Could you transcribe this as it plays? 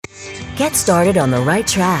Get started on the right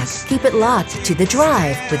track. Keep it locked to The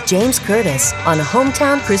Drive with James Curtis on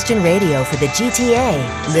Hometown Christian Radio for the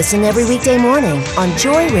GTA. Listen every weekday morning on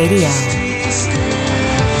Joy Radio.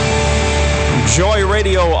 Joy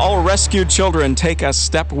Radio, All Rescued Children, take a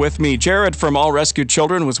step with me. Jared from All Rescued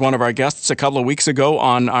Children was one of our guests a couple of weeks ago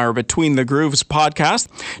on our Between the Grooves podcast.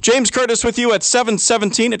 James Curtis with you at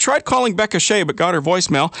 7:17. I tried calling Becca Shea, but got her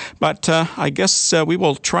voicemail. But I guess we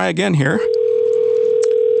will try again here.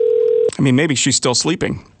 I mean, maybe she's still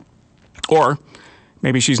sleeping. Or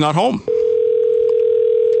maybe she's not home.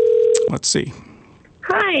 Let's see.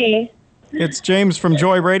 Hi. It's James from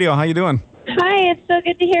Joy Radio. How you doing? Hi, it's so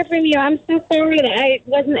good to hear from you. I'm so sorry that I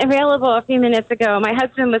wasn't available a few minutes ago. My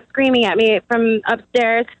husband was screaming at me from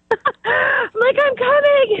upstairs. I'm like, I'm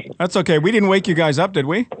coming. That's okay. We didn't wake you guys up, did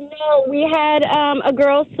we? No, we had a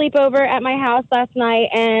girl sleepover at my house last night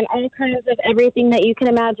and all kinds of everything that you can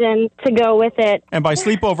imagine to go with it. And by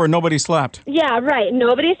sleepover, nobody slept. Yeah, right.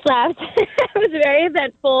 Nobody slept. It was very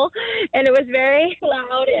eventful and it was very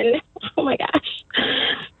loud and oh my gosh.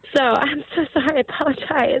 So I'm so sorry. I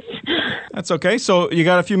apologize. That's okay. So you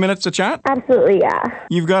got a few minutes to chat? Absolutely, yeah.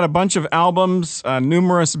 You've got a bunch of albums,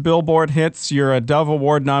 numerous Billboard hits. You're a Dove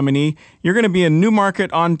Award nominee. You're going to be in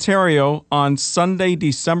Newmarket, Ontario on Sunday,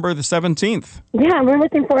 December the 17th. Yeah, we're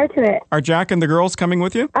looking forward to it. Are Jack and the girls coming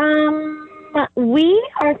with you? We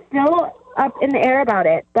are still up in the air about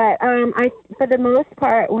it, but for the most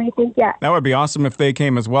part, we think yes. That would be awesome if they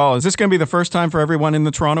came as well. Is this going to be the first time for everyone in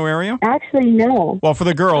the Toronto area? Actually, no. Well, for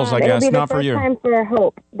the girls, I guess, not for you. It'll be the first time for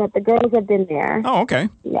Hope, but the girls have been there. Oh, okay.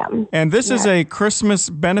 Yeah. And this is a Christmas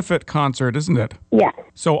benefit concert, isn't it? Yes.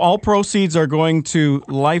 So all proceeds are going to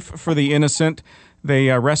Life for the Innocent. They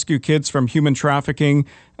rescue kids from human trafficking,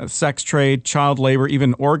 sex trade, child labor,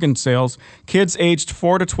 even organ sales. Kids aged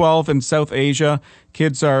 4 to 12 in South Asia.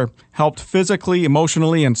 Kids are helped physically,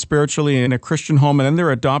 emotionally, and spiritually in a Christian home, and then they're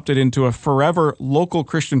adopted into a forever local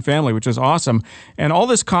Christian family, which is awesome. And all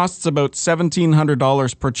this costs about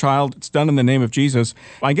 $1,700 per child. It's done in the name of Jesus.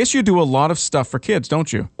 I guess you do a lot of stuff for kids,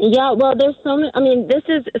 don't you? Yeah, well, there's so many. I mean, this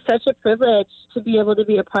is such a privilege to be able to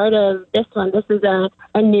be a part of this one. This is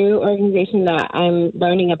a new organization that I'm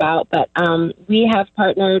learning about, but we have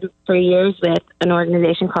partnered for years with an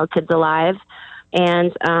organization called Kids Alive,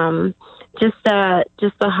 and just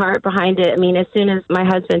the heart behind it. I mean, as soon as my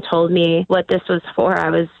husband told me what this was for, I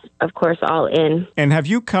was, of course, all in. And have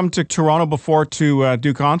you come to Toronto before to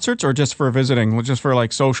do concerts, or just for visiting, just for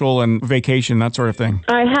like social and vacation, that sort of thing?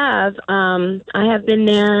 I have. I have been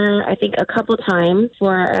there, I think, a couple times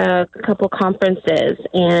for a couple conferences,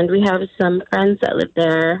 and we have some friends that live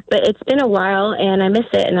there. But it's been a while, and I miss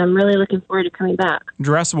it, and I'm really looking forward to coming back.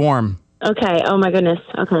 Dress warm. Okay. Oh, my goodness.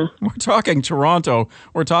 Okay. We're talking Toronto.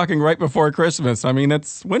 We're talking right before Christmas. I mean,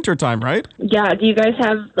 it's wintertime, right? Yeah. Do you guys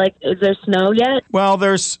have, is there snow yet? Well,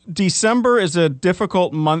 December is a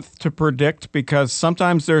difficult month to predict because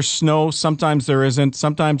sometimes there's snow, sometimes there isn't.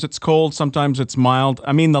 Sometimes it's cold, sometimes it's mild.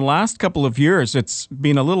 I mean, the last couple of years, it's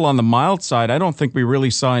been a little on the mild side. I don't think we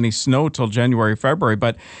really saw any snow till January, February,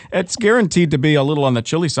 but it's guaranteed to be a little on the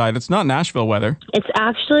chilly side. It's not Nashville weather. It's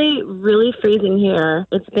actually really freezing here.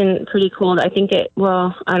 It's been pretty cold. I think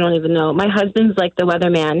I don't even know. My husband's like the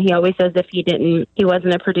weatherman. He always says if he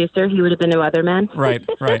wasn't a producer, he would have been a weatherman. Right.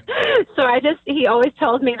 So he always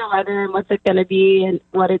tells me the weather and what's it going to be and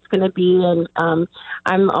what it's going to be. And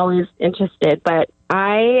I'm always interested, but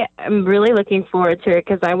I am really looking forward to it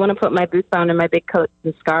because I want to put my boots on and my big coats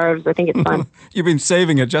and scarves. I think it's fun. You've been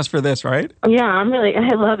saving it just for this, right? Yeah,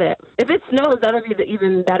 I love it. If it snows, that'll be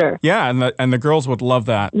even better. Yeah, and the girls would love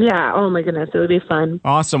that. Yeah, oh my goodness, it would be fun.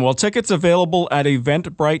 Awesome. Well, tickets available at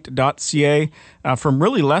eventbrite.ca from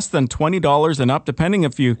really less than $20 and up, depending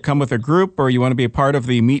if you come with a group or you want to be a part of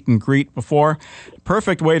the meet and greet before.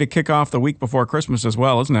 Perfect way to kick off the week before Christmas as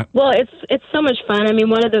well, isn't it? Well, it's so much fun. I mean,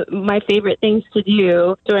 one of my favorite things to do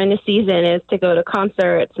during the season is to go to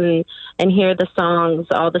concerts and hear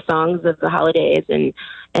all the songs of the holidays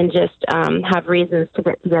and just have reasons to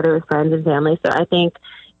get together with friends and family. So I think,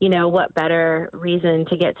 what better reason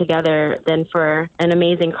to get together than for an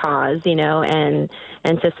amazing cause, and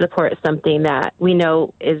to support something that we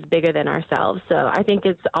know is bigger than ourselves. So I think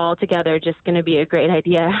it's all together just going to be a great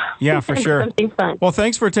idea. Yeah, for sure. Something fun. Well,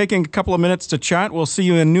 thanks for taking a couple of minutes to chat. We'll see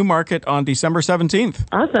you in Newmarket on December 17th.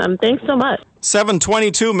 Awesome. Thanks so much.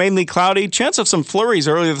 7:22, mainly cloudy. Chance of some flurries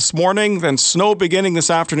early this morning, then snow beginning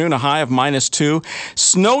this afternoon, a high of -2.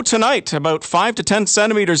 Snow tonight, about 5 to 10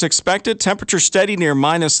 centimeters expected. Temperature steady near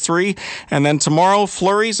 -3. And then tomorrow,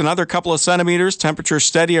 flurries, another couple of centimeters. Temperature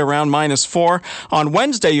steady around -4. On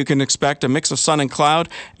Wednesday, you can expect a mix of sun and cloud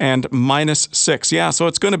and -6. Yeah, so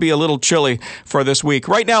it's going to be a little chilly for this week.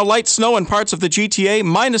 Right now, light snow in parts of the GTA,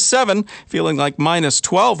 -7, feeling like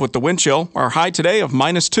 -12 with the wind chill. Our high today of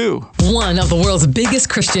 -2. One of the world's biggest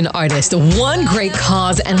Christian artists, one great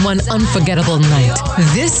cause, and one unforgettable night.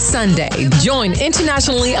 This Sunday, join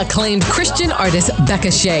internationally acclaimed Christian artist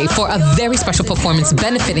Becca Shea for a very special performance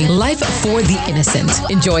benefiting Life for the Innocent.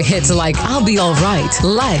 Enjoy hits like I'll Be Alright,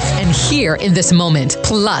 Life, and Here in This Moment.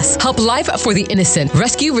 Plus, help Life for the Innocent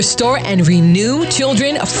rescue, restore, and renew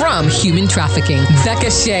children from human trafficking.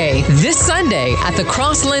 Becca Shea, this Sunday at the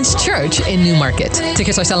Crosslands Church in Newmarket.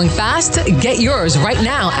 Tickets are selling fast. Get yours right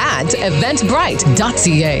now at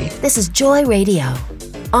eventbrite.ca. This is Joy Radio.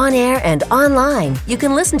 On air and online, you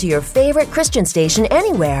can listen to your favorite Christian station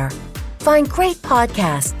anywhere. Find great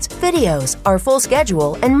podcasts, videos, our full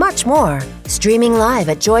schedule, and much more. Streaming live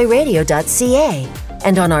at joyradio.ca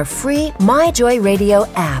and on our free My Joy Radio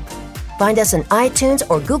app. Find us on iTunes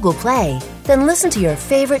or Google Play. Then listen to your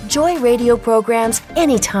favorite Joy Radio programs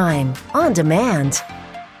anytime, on demand.